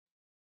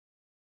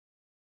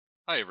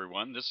Hi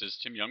everyone, this is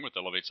Tim Young with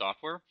Elevate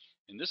Software,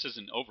 and this is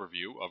an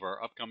overview of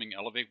our upcoming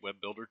Elevate Web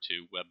Builder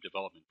 2 web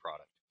development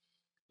product.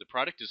 The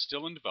product is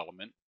still in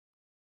development,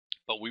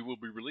 but we will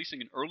be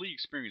releasing an early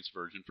experience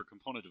version for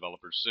component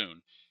developers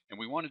soon, and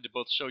we wanted to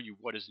both show you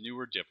what is new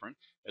or different,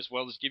 as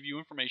well as give you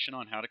information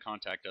on how to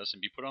contact us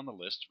and be put on the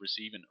list to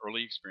receive an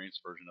early experience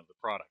version of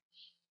the product.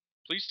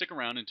 Please stick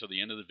around until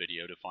the end of the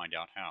video to find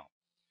out how.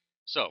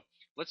 So,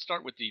 let's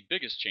start with the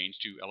biggest change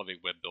to Elevate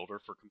Web Builder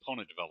for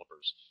component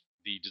developers,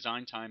 the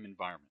design time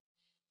environment.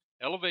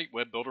 Elevate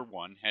Web Builder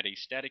 1 had a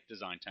static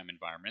design time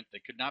environment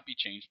that could not be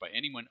changed by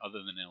anyone other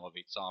than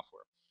Elevate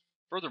Software.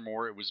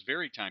 Furthermore, it was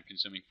very time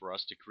consuming for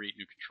us to create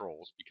new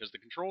controls because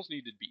the controls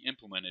needed to be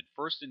implemented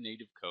first in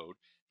native code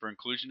for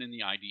inclusion in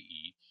the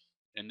IDE,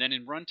 and then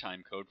in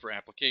runtime code for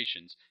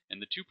applications,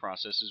 and the two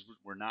processes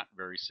were not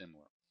very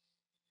similar.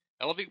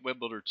 Elevate Web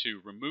Builder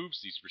 2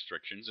 removes these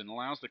restrictions and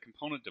allows the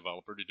component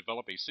developer to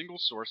develop a single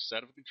source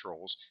set of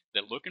controls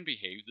that look and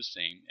behave the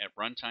same at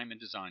runtime and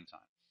design time.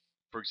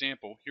 For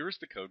example, here is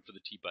the code for the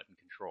T-button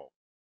control.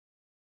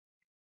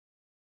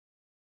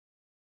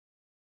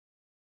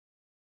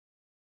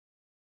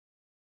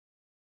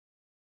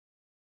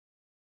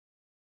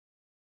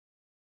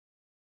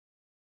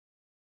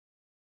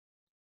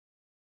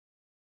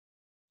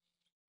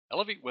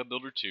 Elevate Web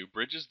Builder 2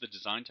 bridges the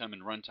design time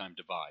and runtime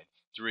divide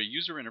through a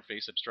user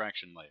interface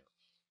abstraction layer.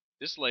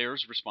 This layer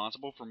is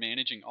responsible for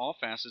managing all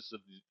facets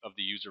of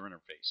the user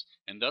interface,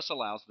 and thus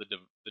allows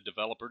the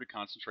developer to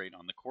concentrate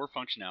on the core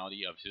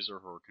functionality of his or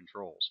her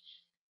controls.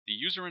 The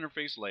user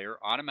interface layer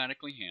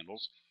automatically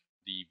handles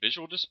the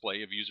visual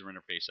display of user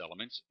interface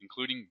elements,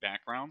 including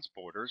backgrounds,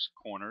 borders,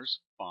 corners,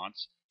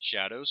 fonts,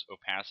 shadows,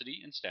 opacity,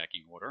 and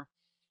stacking order,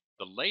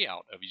 the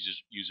layout of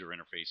user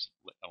interface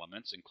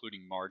elements,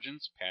 including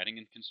margins, padding,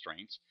 and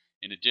constraints.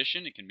 In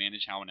addition, it can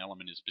manage how an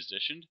element is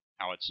positioned,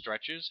 how it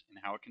stretches, and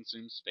how it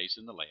consumes space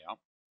in the layout,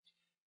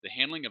 the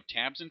handling of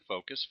tabs and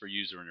focus for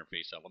user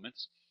interface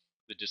elements,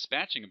 the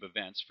dispatching of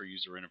events for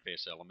user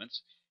interface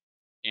elements,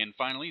 and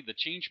finally, the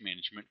change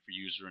management for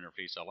user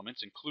interface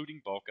elements,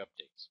 including bulk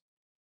updates.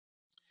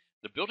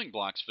 The building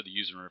blocks for the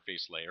user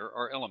interface layer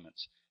are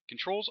elements.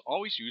 Controls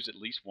always use at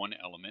least one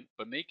element,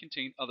 but may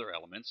contain other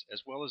elements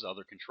as well as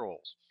other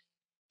controls.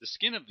 The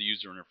skin of the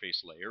user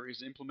interface layer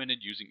is implemented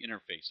using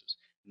interfaces,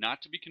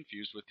 not to be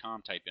confused with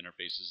COM-type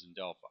interfaces in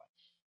Delphi.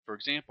 For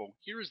example,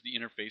 here is the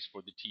interface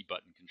for the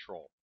T-button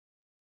control.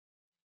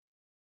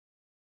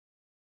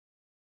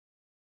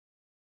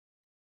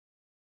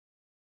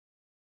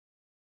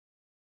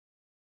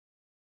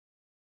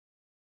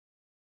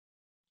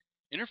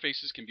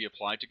 Interfaces can be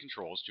applied to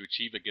controls to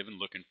achieve a given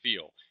look and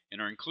feel, and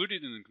are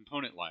included in the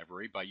component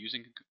library by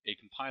using a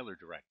compiler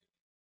directive.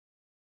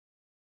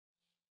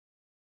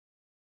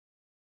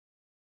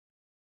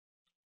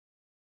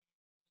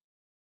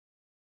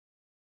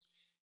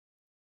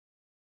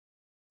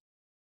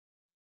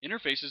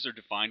 Interfaces are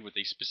defined with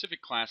a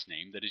specific class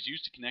name that is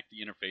used to connect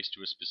the interface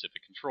to a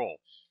specific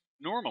control.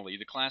 Normally,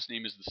 the class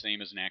name is the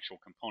same as an actual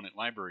component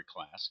library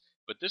class,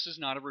 but this is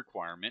not a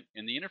requirement,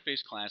 and the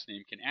interface class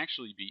name can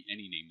actually be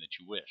any name that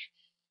you wish.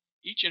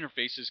 Each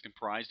interface is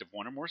comprised of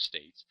one or more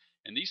states,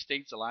 and these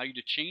states allow you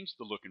to change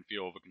the look and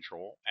feel of a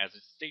control as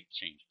its state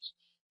changes.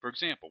 For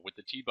example, with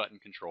the T-button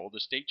control, the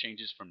state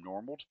changes from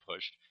normal to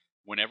pushed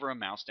whenever a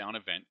mouse down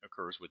event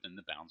occurs within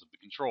the bounds of the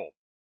control.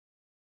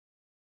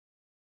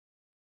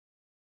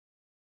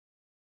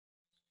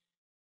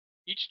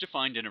 Each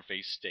defined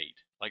interface state,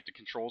 like the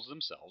controls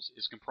themselves,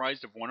 is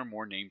comprised of one or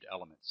more named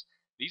elements.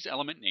 These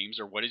element names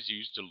are what is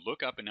used to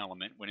look up an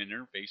element when an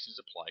interface is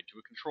applied to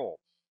a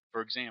control.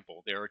 For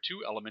example, there are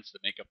two elements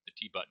that make up the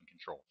T-button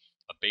control,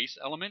 a base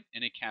element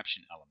and a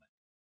caption element.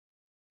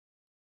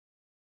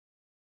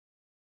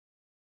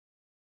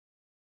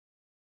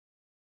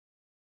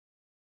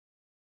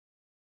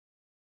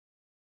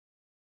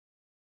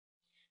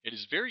 It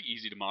is very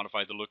easy to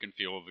modify the look and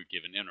feel of a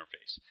given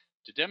interface.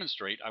 To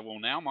demonstrate, I will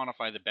now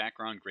modify the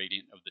background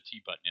gradient of the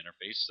T-button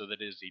interface so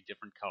that it is a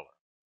different color.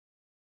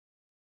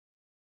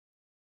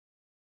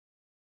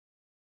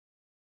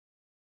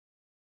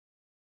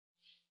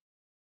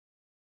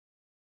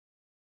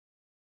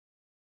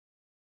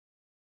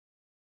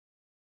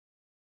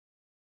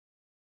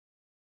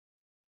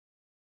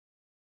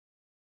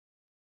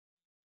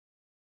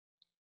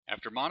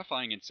 After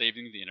modifying and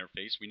saving the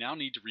interface, we now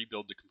need to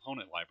rebuild the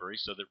component library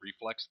so that it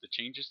reflects the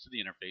changes to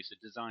the interface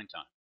at design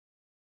time.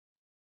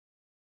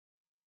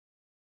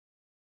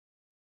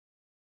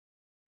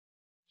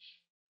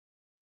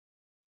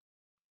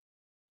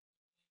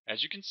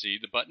 As you can see,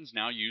 the buttons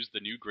now use the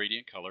new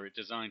gradient color at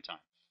design time,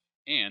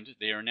 and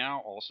they are now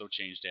also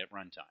changed at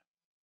runtime.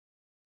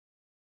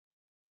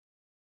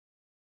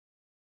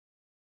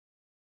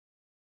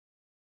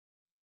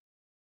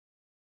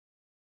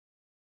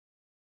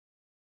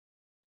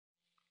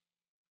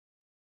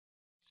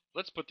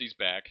 Let's put these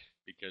back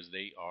because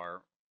they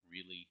are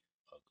really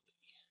ugly.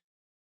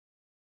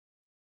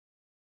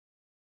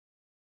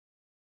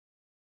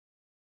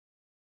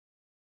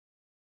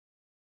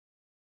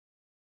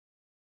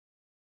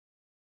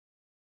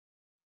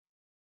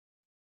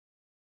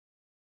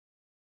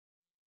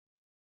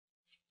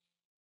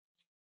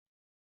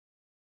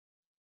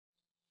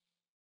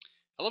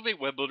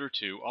 Elevate Web Builder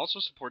 2 also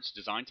supports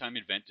design time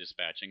event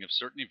dispatching of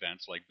certain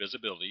events like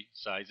visibility,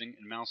 sizing,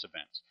 and mouse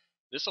events.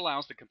 This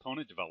allows the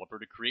component developer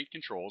to create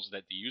controls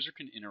that the user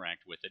can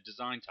interact with at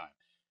design time.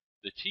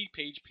 The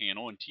T-Page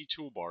panel and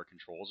T-Toolbar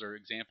controls are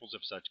examples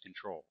of such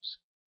controls.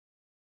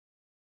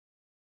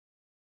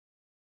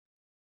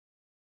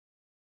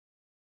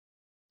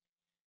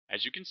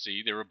 As you can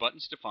see, there are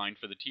buttons defined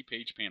for the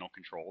T-Page panel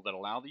control that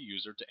allow the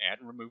user to add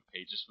and remove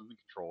pages from the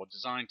control at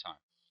design time.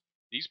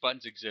 These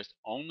buttons exist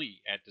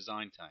only at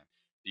design time.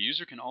 The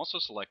user can also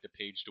select a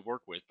page to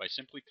work with by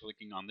simply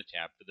clicking on the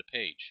tab for the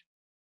page.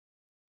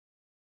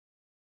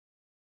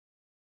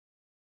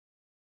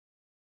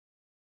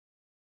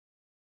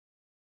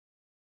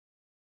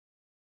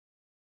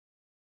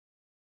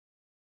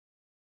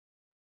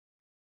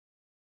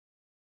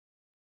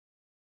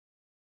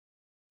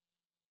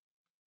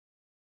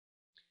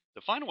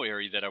 The final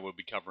area that I will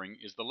be covering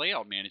is the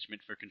layout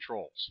management for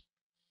controls.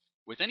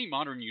 With any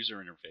modern user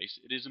interface,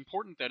 it is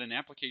important that an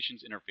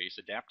application's interface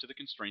adapt to the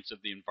constraints of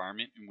the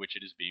environment in which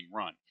it is being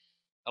run.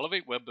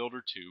 Elevate Web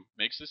Builder 2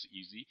 makes this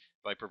easy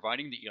by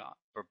providing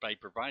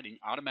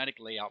automatic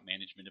layout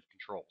management of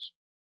controls.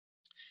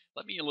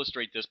 Let me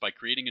illustrate this by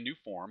creating a new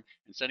form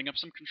and setting up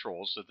some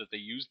controls so that they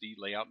use the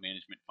layout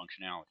management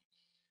functionality.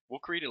 We'll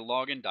create a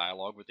login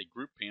dialog with a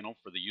group panel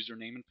for the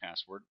username and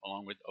password,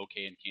 along with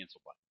OK and cancel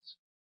buttons.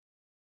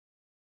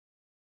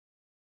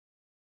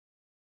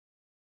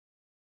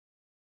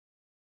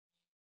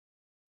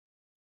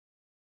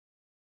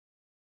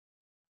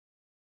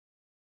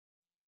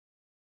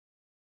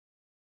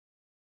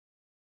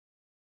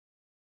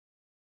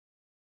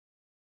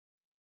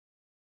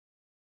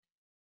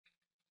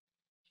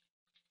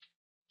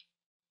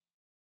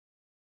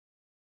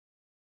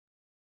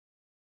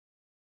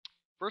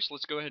 First,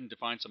 let's go ahead and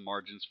define some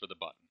margins for the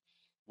button.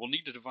 We'll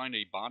need to define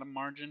a bottom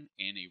margin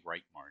and a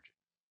right margin.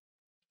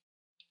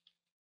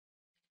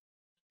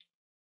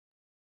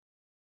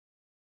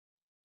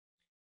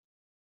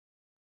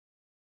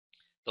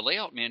 The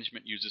layout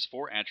management uses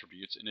 4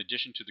 attributes in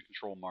addition to the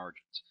control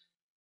margins.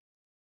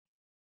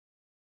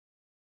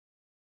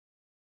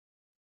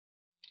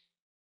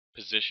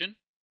 Position,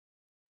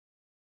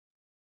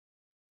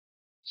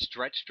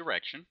 stretch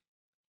direction,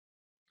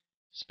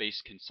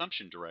 space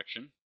consumption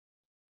direction,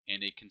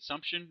 and a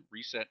consumption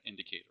reset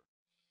indicator.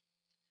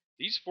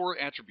 These 4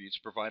 attributes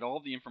provide all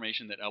of the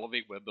information that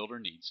Elevate Web Builder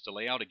needs to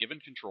lay out a given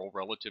control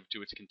relative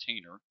to its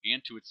container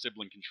and to its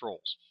sibling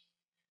controls.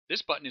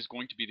 This button is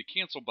going to be the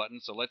cancel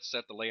button, so let's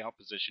set the layout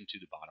position to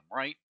the bottom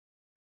right,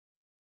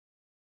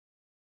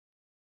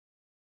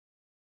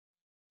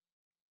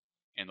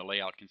 and the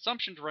layout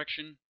consumption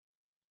direction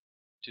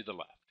to the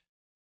left.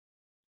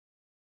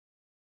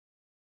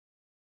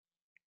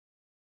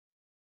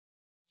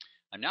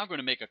 I'm now going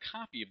to make a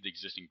copy of the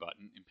existing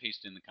button and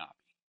paste in the copy.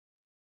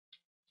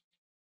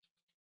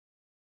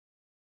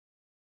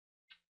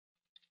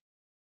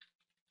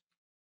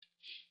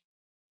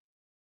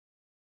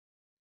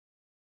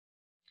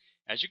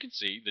 As you can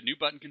see, the new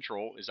button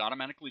control is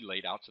automatically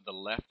laid out to the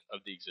left of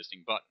the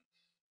existing button.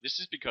 This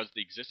is because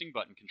the existing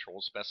button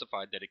control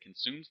specified that it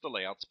consumes the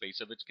layout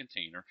space of its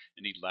container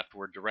in the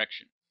leftward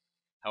direction.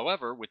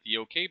 However, with the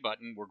OK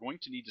button, we're going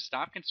to need to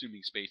stop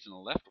consuming space in the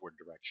leftward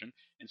direction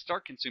and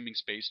start consuming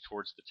space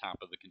towards the top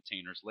of the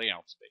container's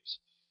layout space.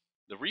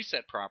 The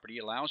reset property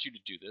allows you to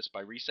do this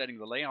by resetting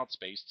the layout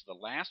space to the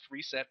last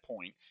reset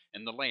point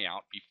in the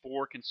layout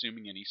before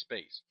consuming any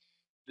space.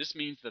 This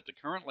means that the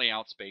current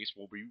layout space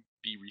will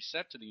be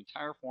reset to the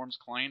entire form's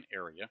client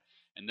area,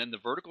 and then the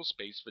vertical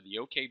space for the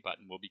OK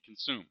button will be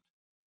consumed.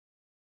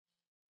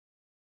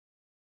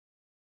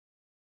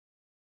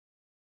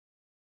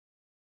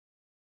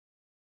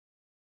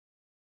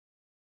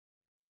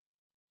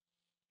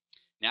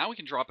 Now we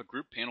can drop a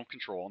group panel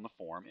control on the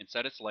form and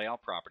set its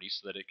layout properties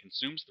so that it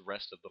consumes the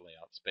rest of the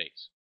layout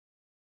space.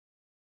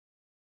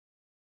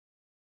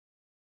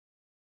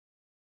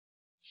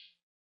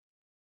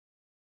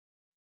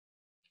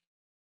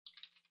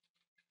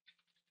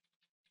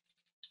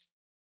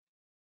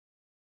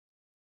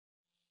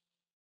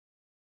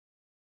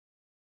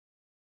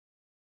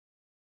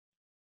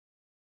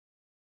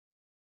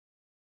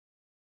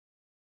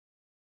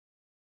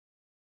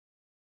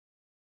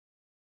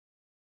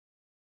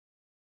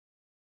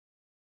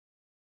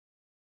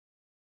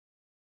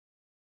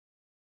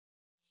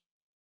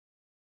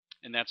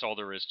 And that's all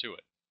there is to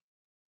it.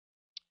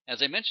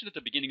 As I mentioned at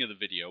the beginning of the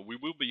video, we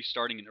will be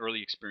starting an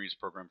early experience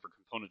program for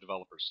component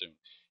developers soon.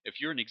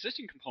 If you're an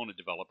existing component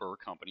developer or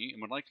company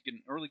and would like to get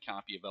an early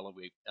copy of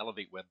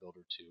Elevate Web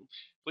Builder 2,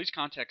 please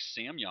contact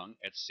Sam Young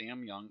at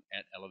samyoung@elevatesoft.com.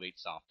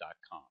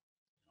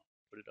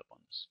 I'll put it up on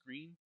the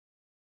screen.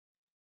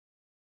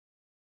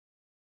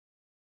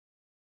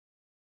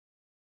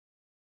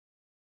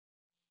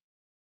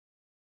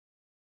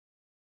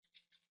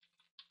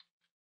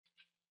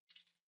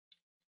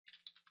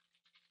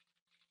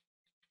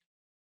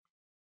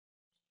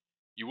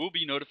 You will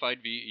be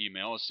notified via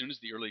email as soon as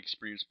the early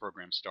experience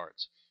program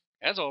starts.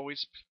 As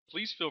always,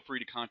 please feel free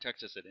to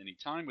contact us at any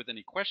time with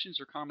any questions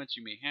or comments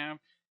you may have,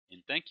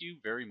 and thank you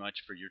very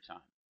much for your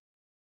time.